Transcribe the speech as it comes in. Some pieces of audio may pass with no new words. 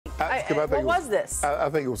What was this? I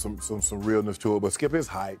think it was some realness to it, but Skip is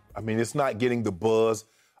hype. I mean, it's not getting the buzz.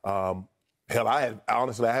 Hell,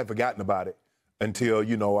 honestly I had forgotten about it until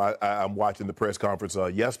I'm watching the press conference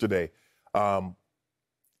yesterday.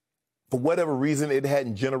 For whatever reason, it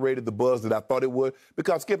hadn't generated the buzz that I thought it would.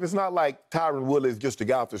 Because, Skip, it's not like Tyron Woodley is just a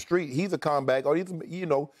guy off the street. He's a comeback, or he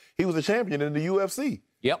was a champion in the UFC.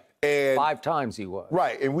 Yep. And 5 times he was.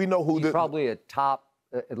 Right, and we know who he's probably a top,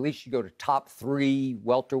 at least you go to top 3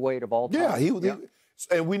 welterweight of all time. Yeah,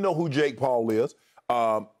 and we know who Jake Paul is.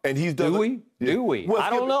 And he's done. Do we? Do we? Well, I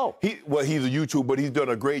don't know. He's a YouTuber, but he's done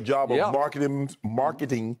a great job of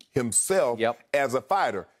marketing himself as a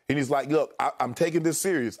fighter. And he's like, look, I'm taking this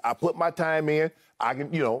serious. I put my time in. I can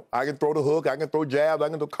throw the hook. I can throw jabs. I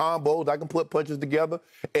can do combos. I can put punches together.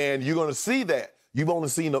 And you're going to see that. You've only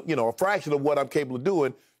seen, a fraction of what I'm capable of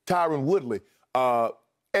doing. Tyron Woodley.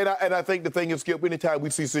 And I think the thing is, Skip, anytime we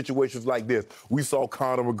see situations like this, we saw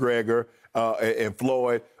Conor McGregor and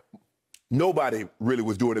Floyd. Nobody really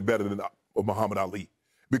was doing it better than Muhammad Ali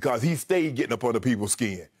because he stayed getting up under people's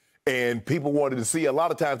skin. And people wanted to see, a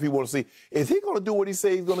lot of times people want to see, is he going to do what he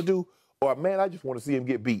says he's going to do? Or, man, I just want to see him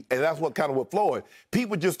get beat. And that's what Floyd.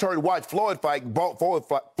 People just turned to watch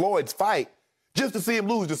Floyd's fight just to see him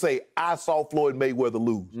lose, to say, I saw Floyd Mayweather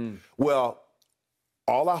lose. Well,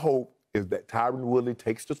 all I hope is that Tyron Woodley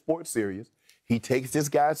takes the sport serious. He takes this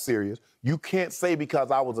guy serious. You can't say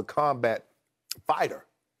because I was a combat fighter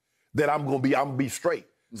that I'm going to be straight.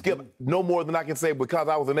 Skip, no more than I can say because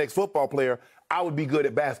I was an ex-football player, I would be good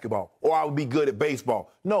at basketball or I would be good at baseball.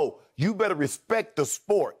 No, you better respect the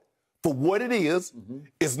sport for what it is.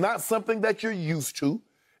 It's not something that you're used to.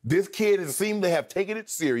 This kid has seemed to have taken it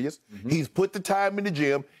serious. He's put the time in the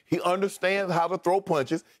gym. He understands how to throw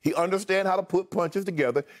punches. He understands how to put punches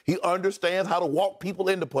together. He understands how to walk people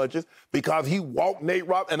into punches because he walked Nate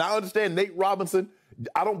Robinson. And I understand Nate Robinson.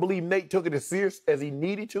 I don't believe Nate took it as serious as he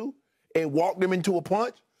needed to and walked him into a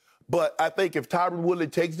punch. But I think if Tyron Woodley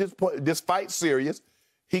takes this fight serious,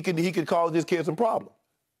 he could cause this kid some problems.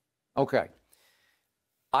 Okay.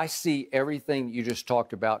 I see everything you just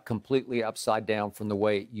talked about completely upside down from the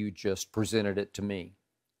way you just presented it to me.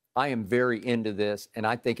 I am very into this, and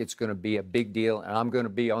I think it's going to be a big deal, and I'm going to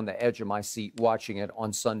be on the edge of my seat watching it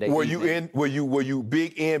on Sunday evening. Were you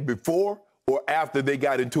big in before or after they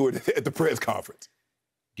got into it at the press conference?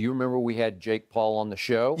 Do you remember we had Jake Paul on the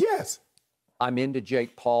show? Yes. I'm into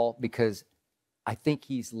Jake Paul because I think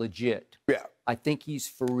he's legit. Yeah. I think he's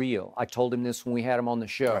for real. I told him this when we had him on the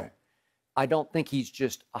show. Right. I don't think he's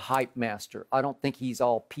just a hype master. I don't think he's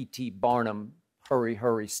all P.T. Barnum, hurry,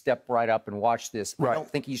 hurry, step right up and watch this. Right. I don't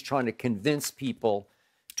think he's trying to convince people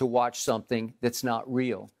to watch something that's not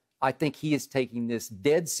real. I think he is taking this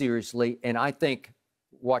dead seriously, and I think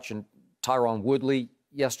watching Tyron Woodley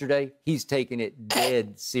yesterday, he's taking it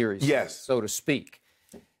dead seriously, so to speak.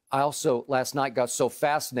 I also, last night, got so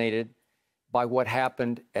fascinated by what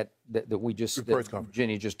happened at that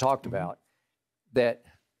Jenny just talked about, that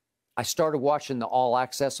I started watching the All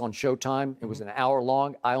Access on Showtime. It was an hour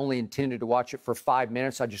long. I only intended to watch it for 5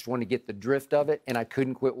 minutes. I just wanted to get the drift of it, and I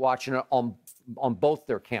couldn't quit watching it on both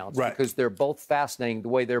their counts because they're both fascinating the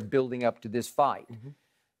way they're building up to this fight.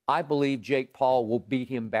 I believe Jake Paul will beat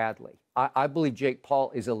him badly. I believe Jake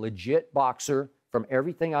Paul is a legit boxer from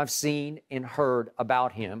everything I've seen and heard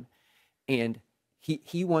about him, and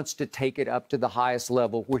he wants to take it up to the highest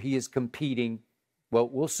level where he is competing. Well,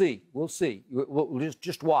 we'll see. We'll see. We'll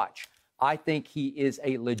just watch. I think he is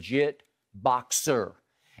a legit boxer.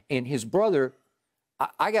 And his brother,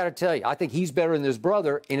 I got to tell you, I think he's better than his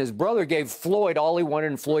brother. And his brother gave Floyd all he wanted,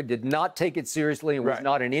 and Floyd did not take it seriously and was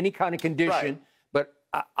not in any kind of condition. But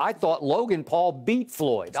I thought Logan Paul beat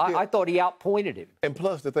Floyd. I thought he outpointed him. And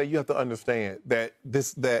plus, the thing you have to understand that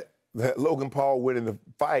that Logan Paul went in the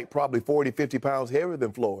fight probably 40, 50 pounds heavier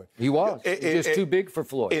than Floyd. He was. He's just too big for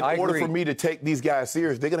Floyd. In order for me to take these guys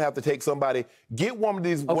serious, they're going to have to take somebody, get one of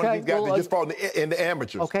these guys that just fought in the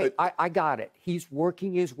amateurs. Okay, I got it. He's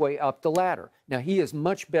working his way up the ladder. Now, he is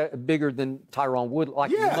much bigger than Tyron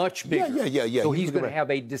Woodley, much bigger. Yeah. So he's going to have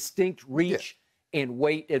a distinct reach and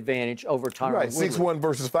weight advantage over Tyron Woodley. 6'1"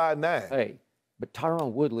 versus 5'9". Hey. But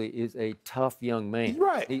Tyron Woodley is a tough young man.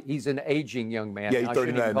 He's an aging young man. Yeah, he's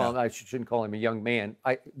 39 now. I shouldn't call him a young man.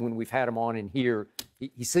 When we've had him on in here,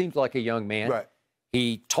 he seems like a young man. Right.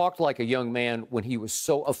 He talked like a young man when he was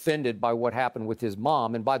so offended by what happened with his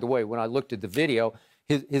mom. And by the way, when I looked at the video,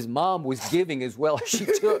 his mom was giving as well as she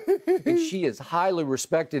took. And she is highly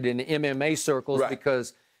respected in the MMA circles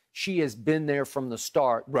because she has been there from the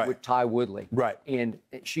start with Ty Woodley. And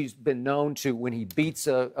she's been known to, when he beats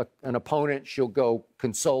an opponent, she'll go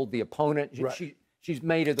console the opponent. She's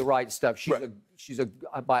made of the right stuff. she's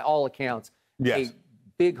by all accounts, a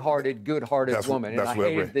big-hearted, good-hearted woman. And I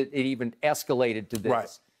hated that it even escalated to this.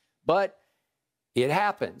 Right. But it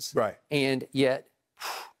happens. Right. And yet,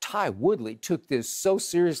 Ty Woodley took this so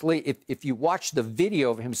seriously. If you watch the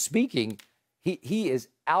video of him speaking, he is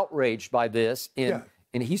outraged by this. And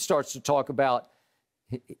he starts to talk about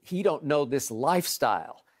he don't know this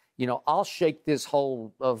lifestyle. You know, I'll shake this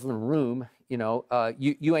whole of the room. You know,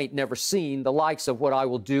 you ain't never seen the likes of what I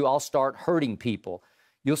will do. I'll start hurting people.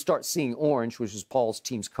 You'll start seeing orange, which is Paul's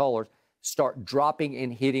team's color, start dropping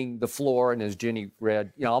and hitting the floor. And as Jenny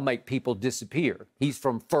read, you know, I'll make people disappear. He's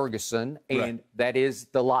from Ferguson, and that is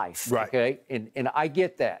the life. Right. Okay. And I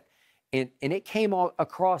get that. And it came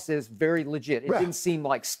across as very legit. It didn't seem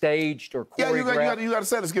like staged or choreographed. Yeah, you got to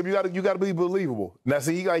set it, Skip. You got to be believable. Now,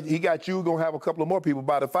 see, he got you. Gonna have a couple of more people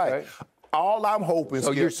by the fight. Right. All I'm hoping.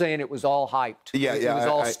 So Skip, you're saying it was all hyped? Yeah, it was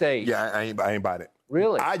all staged. Yeah, I ain't about it.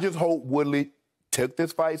 Really? I just hope Woodley took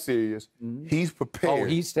this fight serious. He's prepared. Oh,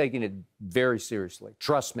 he's taking it very seriously.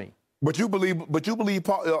 Trust me. But you believe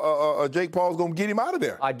Jake Paul's gonna get him out of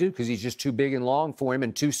there? I do, because he's just too big and long for him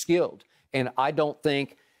and too skilled. And I don't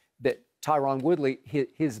think that Tyron Woodley,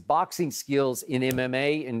 his boxing skills in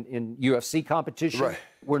MMA and in UFC competition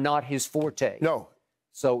were not his forte. No.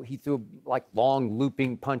 So he threw like long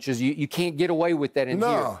looping punches. You can't get away with that in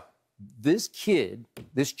here. This kid,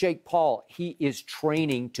 this Jake Paul, he is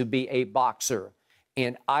training to be a boxer.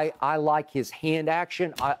 And I like his hand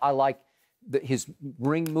action. I like his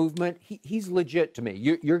ring movement. He's legit to me.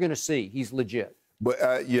 You're going to see he's legit. But,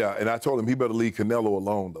 and I told him he better leave Canelo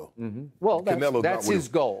alone, though. Well, that's his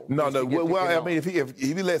goal. No. Well, I mean, if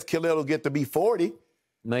he lets Canelo get to be 40.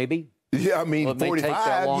 Maybe. Yeah, I mean, 45. It may take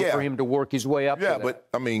that long for him to work his way up to that. But,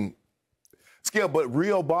 I mean, but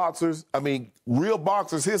real boxers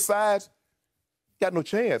his size, got no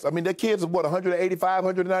chance. I mean, that kid's, 185,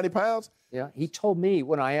 190 pounds? Yeah, he told me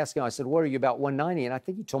when I asked him, I said, what are you, about 190? And I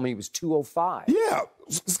think he told me he was 205. Yeah,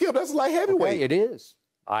 Skip, that's light heavyweight. Okay, it is.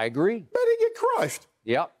 I agree. Man, he get crushed.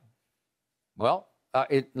 Yep. Well,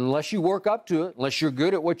 unless you work up to it, unless you're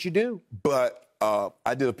good at what you do. But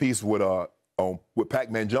I did a piece with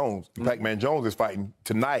Pac-Man Jones. Pac-Man Jones is fighting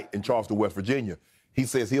tonight in Charleston, West Virginia. He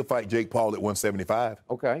says he'll fight Jake Paul at 175.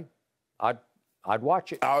 Okay. I'd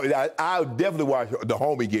watch it. I'll definitely watch the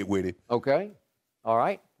homie get with it. Okay. All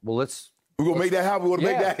right. Well, we're going to make that happen. You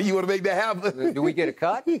want to make that happen? Do we get a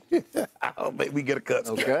cut? I don't think we get a cut.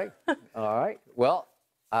 Okay. All right. Well,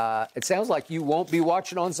 it sounds like you won't be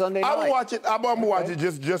watching on Sunday night. I'm going to watch it. I'm going to watch it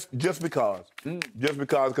just because. Just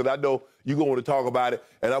because I know you're going to talk about it,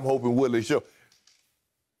 and I'm hoping Woodley show.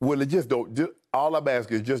 Woodley, all I'm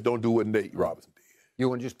asking is just don't do what Nate Robinson did. You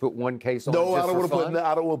want to just put one case on? No, I don't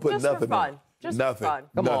want to put just nothing for fun. on. Just nothing. for fun.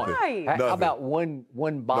 Come on. How about one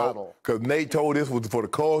bottle? Because Nate told this was for the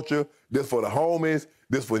culture, this for the homies,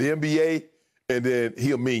 this for the NBA, and then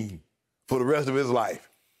he'll meme for the rest of his life.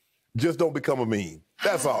 Just don't become a meme.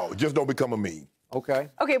 That's all. Just don't become a meme. Okay.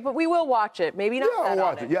 Okay, but we will watch it. Maybe not. Yeah, I'll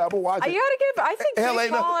watch it. Yeah, I'm gonna watch it. You gotta give. I think hell,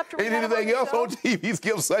 Jake Paul after ain't anything else on TV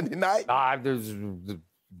Skip Sunday night. There's the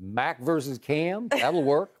Mac versus Cam. That'll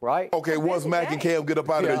work, right? Okay, once Mac and Cam get up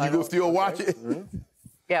out of there, you gonna still watch it?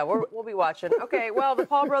 Yeah, we'll be watching. Okay, well, the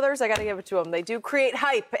Paul brothers, I got to give it to them. They do create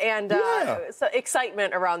hype and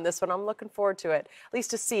excitement around this one. I'm looking forward to it, at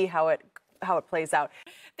least to see how it plays out.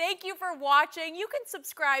 Thank you for watching. You can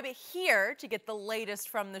subscribe here to get the latest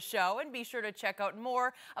from the show, and be sure to check out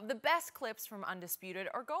more of the best clips from Undisputed,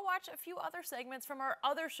 or go watch a few other segments from our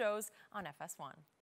other shows on FS1.